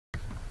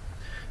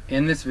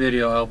In this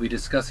video, I'll be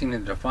discussing the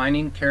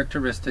defining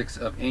characteristics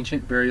of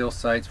ancient burial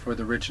sites for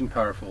the rich and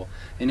powerful.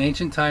 In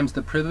ancient times,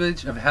 the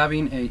privilege of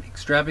having an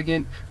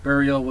extravagant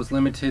burial was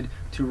limited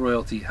to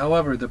royalty.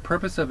 However, the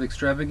purpose of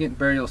extravagant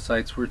burial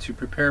sites were to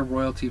prepare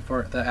royalty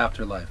for the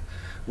afterlife.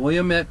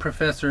 Willamette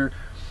Professor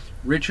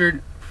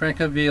Richard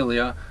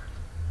Francavilla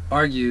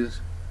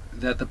argues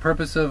that the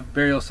purpose of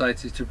burial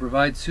sites is to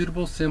provide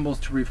suitable symbols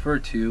to refer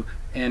to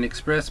and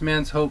express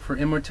man's hope for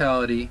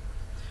immortality,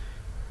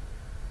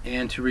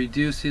 and to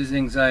reduce his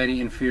anxiety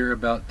and fear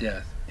about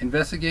death.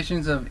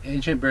 Investigations of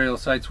ancient burial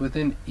sites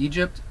within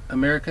Egypt,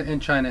 America,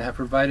 and China have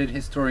provided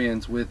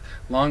historians with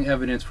long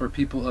evidence for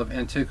people of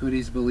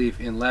antiquity's belief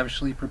in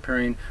lavishly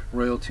preparing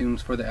royal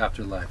tombs for the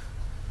afterlife.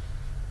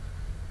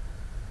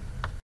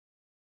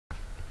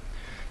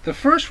 The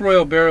first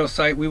royal burial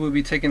site we will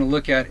be taking a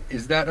look at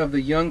is that of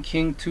the young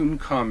King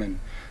Tutankhamun.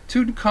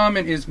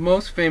 Tutankhamun is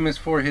most famous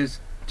for his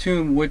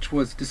tomb, which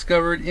was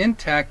discovered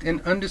intact and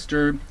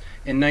undisturbed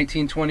in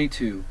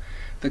 1922.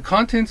 The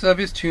contents of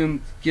his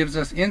tomb gives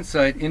us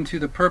insight into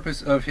the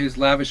purpose of his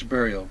lavish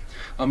burial.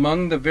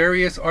 Among the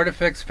various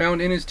artifacts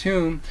found in his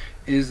tomb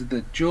is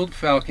the jeweled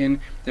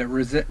falcon that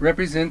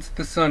represents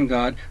the sun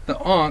god. The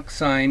Ankh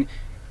sign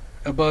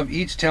above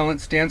each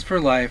talent stands for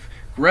life.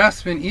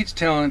 Grasping each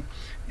talent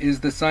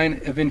is the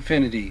sign of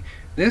infinity.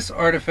 This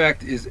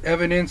artifact is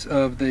evidence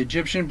of the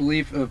Egyptian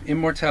belief of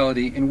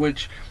immortality, in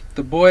which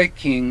the boy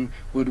king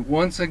would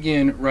once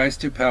again rise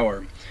to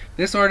power.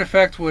 This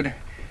artifact would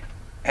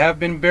have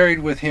been buried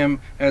with him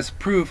as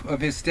proof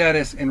of his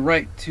status and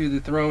right to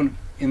the throne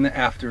in the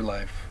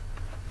afterlife.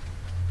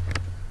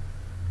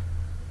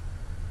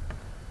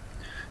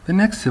 The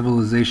next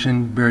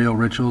civilization burial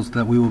rituals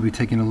that we will be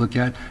taking a look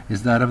at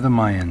is that of the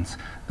Mayans.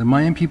 The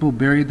Mayan people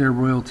buried their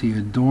royalty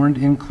adorned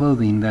in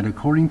clothing that,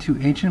 according to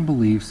ancient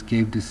beliefs,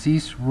 gave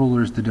deceased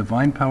rulers the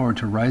divine power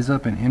to rise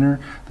up and enter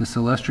the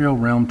celestial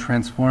realm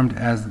transformed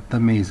as the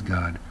maize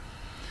god.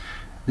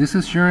 This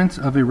assurance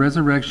of a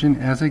resurrection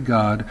as a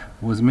god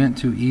was meant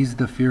to ease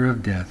the fear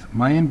of death.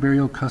 Mayan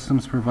burial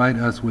customs provide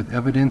us with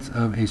evidence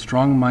of a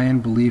strong Mayan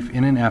belief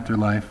in an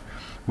afterlife,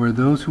 where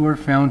those who are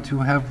found to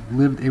have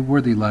lived a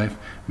worthy life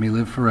may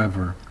live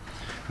forever.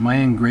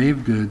 Mayan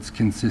grave goods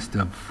consist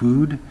of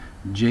food,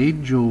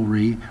 jade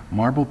jewelry,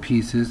 marble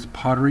pieces,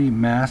 pottery,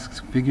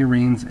 masks,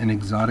 figurines, and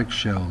exotic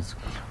shells.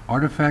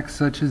 Artifacts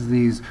such as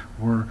these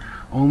were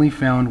only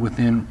found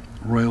within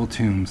royal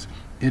tombs.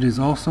 It is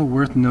also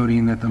worth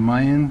noting that the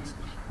Mayans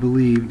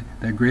believed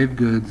that grave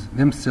goods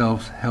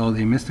themselves held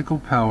a mystical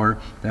power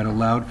that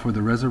allowed for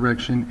the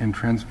resurrection and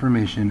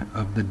transformation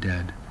of the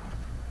dead.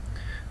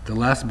 The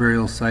last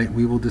burial site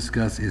we will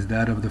discuss is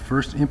that of the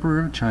first emperor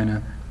of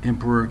China,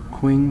 Emperor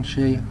Qin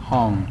Shi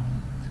Huang.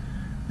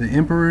 The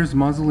emperor's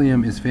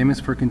mausoleum is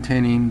famous for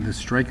containing the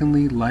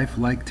strikingly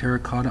lifelike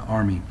terracotta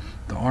army.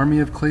 The army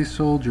of clay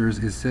soldiers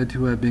is said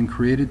to have been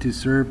created to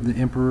serve the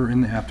emperor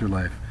in the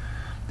afterlife.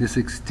 This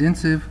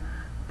extensive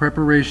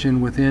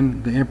preparation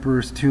within the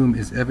emperor's tomb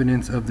is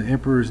evidence of the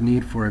emperor's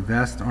need for a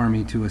vast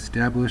army to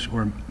establish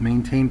or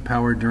maintain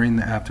power during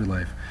the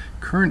afterlife.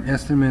 Current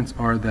estimates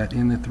are that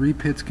in the 3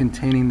 pits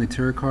containing the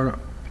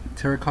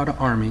terracotta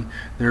army,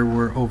 there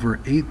were over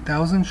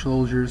 8,000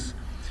 soldiers,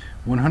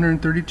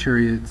 130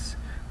 chariots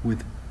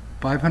with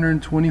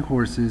 520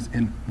 horses,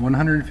 and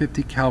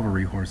 150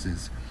 cavalry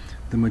horses,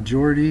 the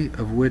majority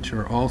of which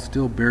are all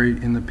still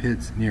buried in the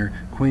pits near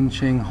Qin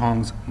Shi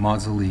Huang's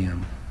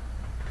mausoleum.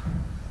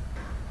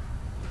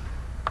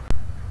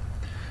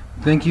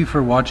 Thank you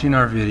for watching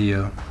our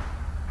video.